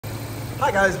Hi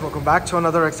guys, welcome back to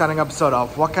another exciting episode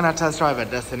of What Can I Test Drive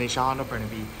at Destination Honda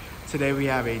Burnaby. Today we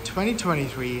have a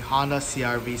 2023 Honda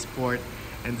CRV Sport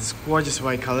in this gorgeous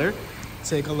white color.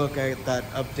 Take a look at that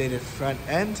updated front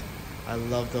end. I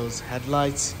love those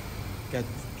headlights. Got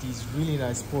these really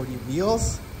nice sporty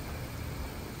wheels.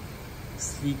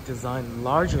 Sleek design,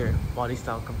 larger body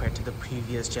style compared to the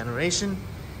previous generation.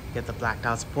 Get the blacked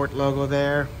out Sport logo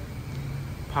there.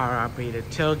 Power operated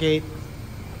tailgate.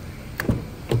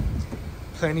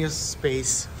 Plenty of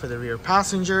space for the rear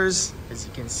passengers, as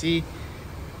you can see.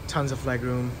 Tons of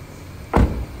legroom.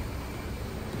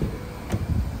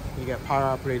 You get power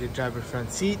operated driver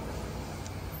front seat.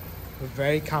 We're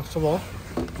very comfortable.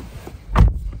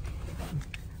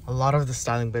 A lot of the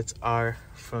styling bits are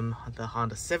from the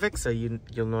Honda Civic, so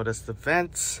you'll notice the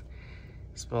vents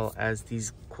as well as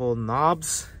these cool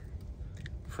knobs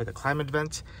for the climate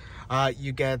vent.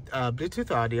 You get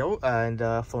Bluetooth audio and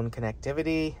phone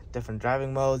connectivity, different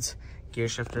driving modes, gear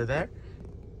shifter there,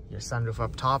 your sunroof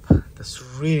up top, this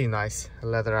really nice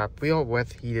leather wrap wheel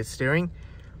with heated steering,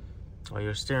 all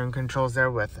your steering controls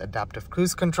there with adaptive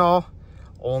cruise control,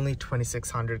 only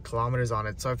 2,600 kilometers on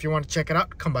it. So if you want to check it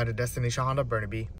out, come by to Destination Honda Burnaby.